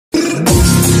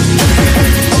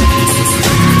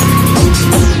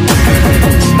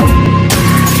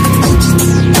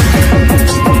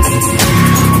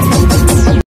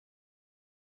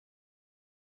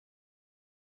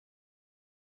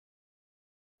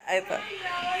Ito.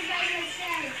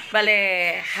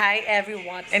 Bale, hi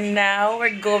everyone. And now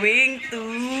we're going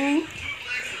to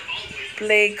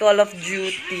play Call of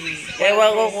Duty.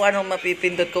 Ewan ko kung anong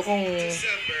mapipindot ko, kung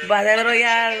Battle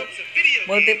Royale,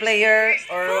 multiplayer,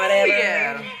 or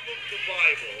whatever.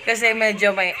 Kasi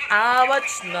medyo may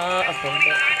AMATS na ako.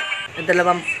 May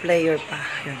dalawang player pa.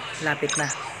 Yun, lapit na.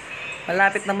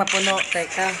 Malapit na mapuno.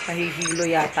 Teka, mahihilo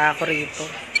yata ako rito.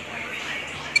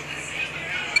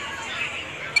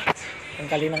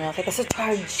 Tanggalin na nga kita sa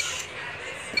charge.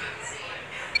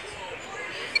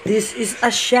 This is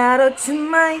a shout out to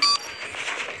my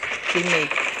teammate.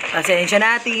 Pasensya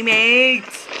na,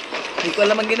 teammates. Hindi ko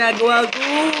alam ang ginagawa ko.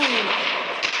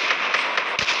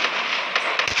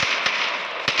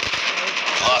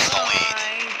 Lost the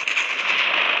lead.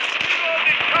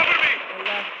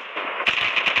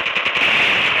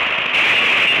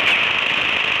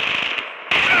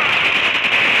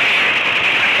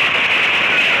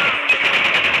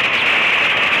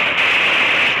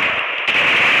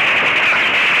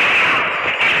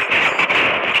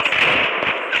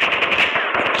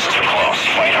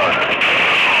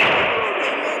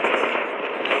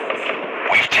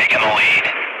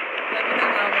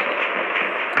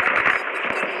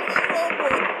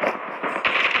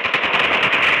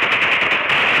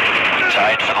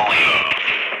 Tied for the lead.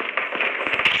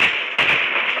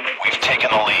 We've taken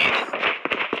the lead.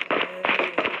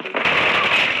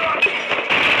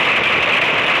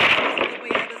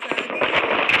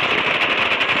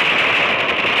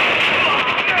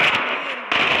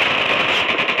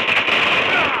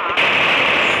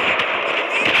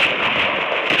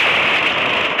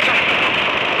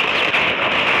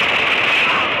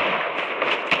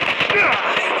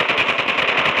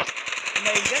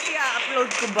 I-upload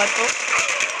ko ba to?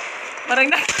 Parang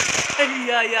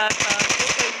nakahiya yata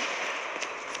ako.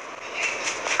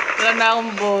 Wala na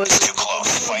akong boses.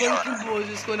 Mabalik yung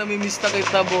boses ko. Namimiss na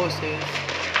kita, boses.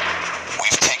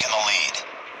 We've taken the lead.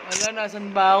 Wala,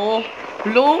 nasan ba ako?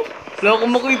 Hello? Wala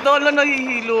akong makita. Wala,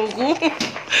 nahihilo ko.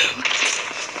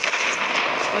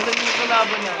 Wala yung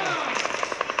kalaban niya.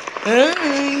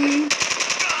 Hi!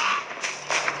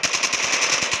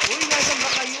 Uy, nasan ba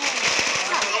kayo?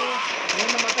 Ay,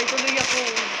 namatay tuloy ako.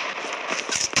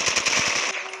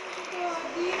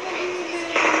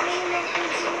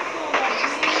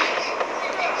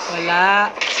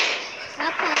 Wala. We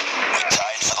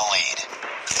tied for the lead.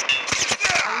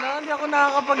 Wala, hindi ako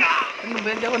nakakapag... Ano ba,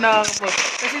 hindi ako nakakapag...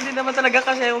 Kasi hindi naman talaga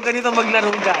kasi ako ganito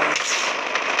maglaro, guys.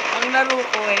 Ang laro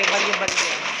ko balyo-balyo.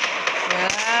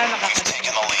 Yan, We've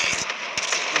taken the lead.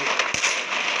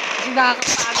 Kasi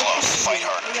nakakapagod ko. Close, fight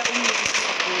harder. Kaya umiisip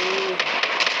ako.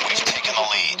 We've taken the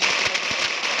lead.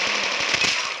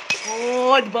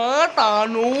 Oh, diba?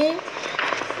 Tanong?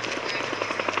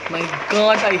 My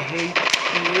God, I hate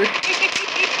you.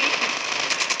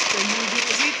 Can you do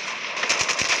it?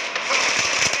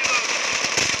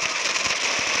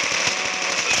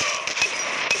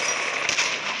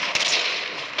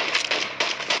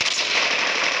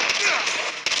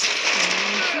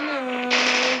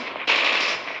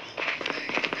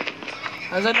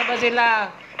 Nasaan na ba sila?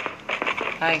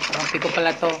 Ay, kakampi ko pala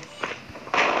to.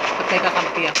 Ba't may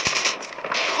kakampi ako?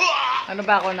 Ano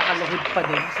ba ako nakaluhod pa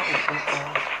din sa upo ko?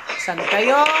 Saan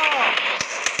kayo?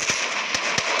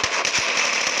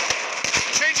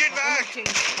 Changing back. Change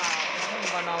pa ako. Ano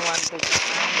ba naman ko?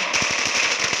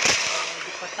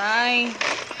 Hindi patay.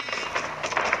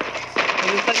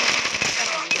 Hindi pa rin.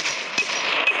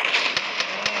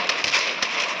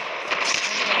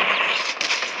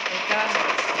 Teka.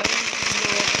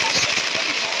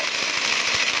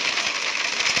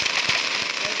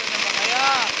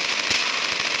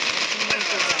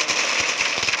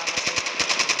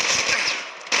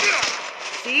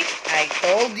 See? I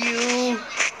told you.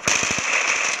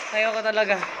 Ayaw ka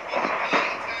talaga.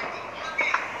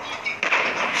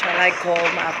 Shall I call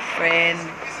my friend?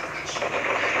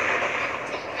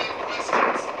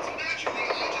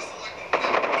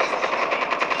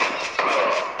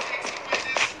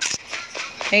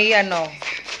 Hey,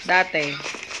 dati,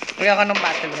 kaya ka ng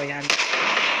Battle Royale.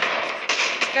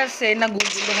 Kasi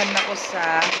naguguluhan ako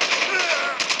sa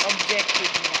objective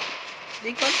niya.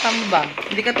 Hindi ko tamba.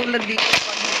 Hindi ka tulad dito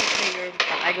pag multiplayer.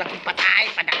 Patay lang kung patay.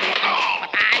 Padakli lang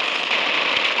patay.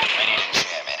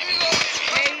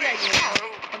 Kaya yun.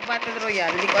 Pag Battle Royale,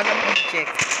 hindi ko alam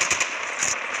object.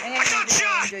 Ngayon,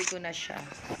 enjoy ko na siya.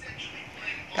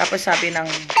 Tapos sabi ng...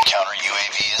 Counter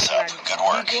UAV is up. Good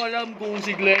work. Hindi ko alam kung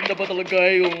si Glenda ba talaga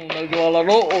yung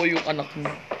naglalaro o yung anak mo.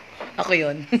 Ako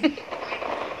yun.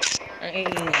 Ang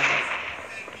ingay.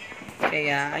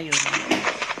 Kaya, ayun.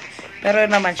 Pero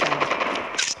naman siya,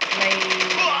 may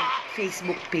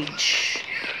Facebook page.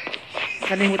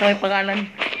 Kalimutan ko yung pangalan.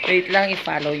 Wait lang,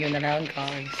 i-follow nyo na lang,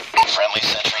 guys. Friendly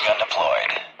sentry gun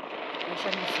deployed. Ay,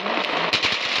 siya mismo. Ay,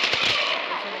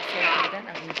 siya nag-sentry gun.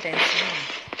 Ang intense niya.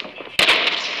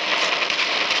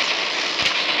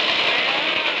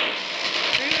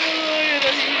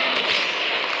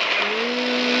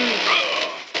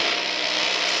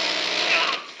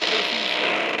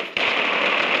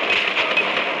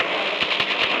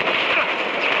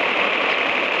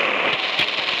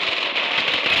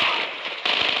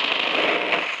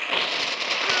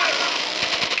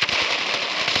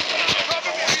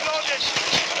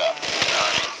 Keep it up.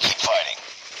 Keep fighting.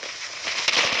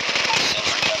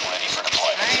 Sentry gun ready for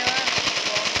deployment. Ayun.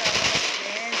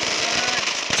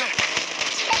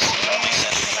 Friendly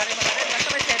sentry gun deployed. Basta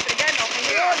may sentry gun, okay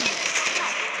yun.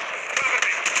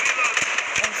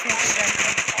 Ang sentry gun.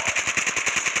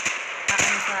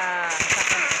 Kaan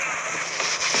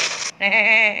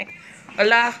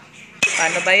Wala.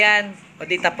 Paano ba yan? O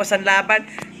di tapos ang laban.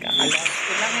 Kakalaos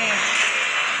ko lang eh.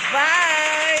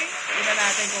 Bye! Tignan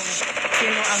natin kung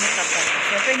sino ang top player.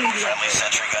 Siyempre hindi ako. Friendly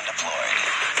sentry gun deployed.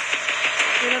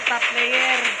 Sino top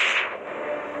player?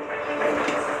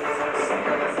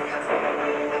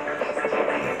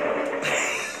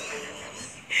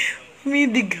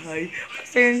 Midigay.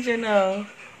 Pasensya na.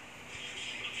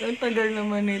 Ang tagal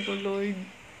naman ito, Lloyd.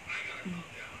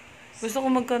 Gusto ko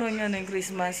magkaroon yan ng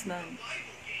Christmas na.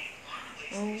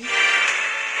 Oh.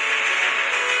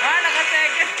 Ah,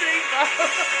 naka-second place pa.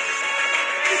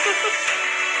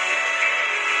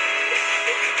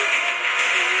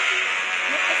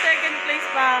 Naka-second place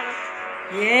pa ako.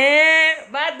 Yeah!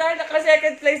 Ba't daw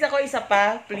naka-second place ako? Isa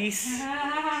pa, please.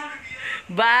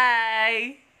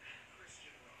 Bye!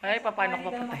 Ay, paano ko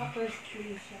papatay?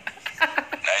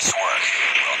 Nice work.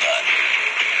 Well done.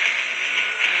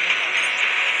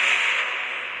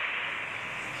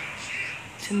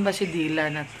 Saan ba si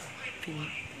Dila na to?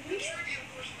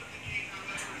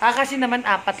 Kasi naman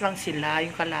 4 lang sila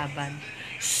yung kalaban.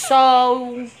 So,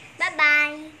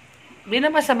 Bye-bye. di na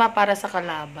masama para sa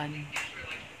kalaban.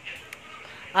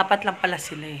 4 lang pala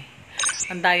sila eh.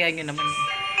 Ang daya nyo naman.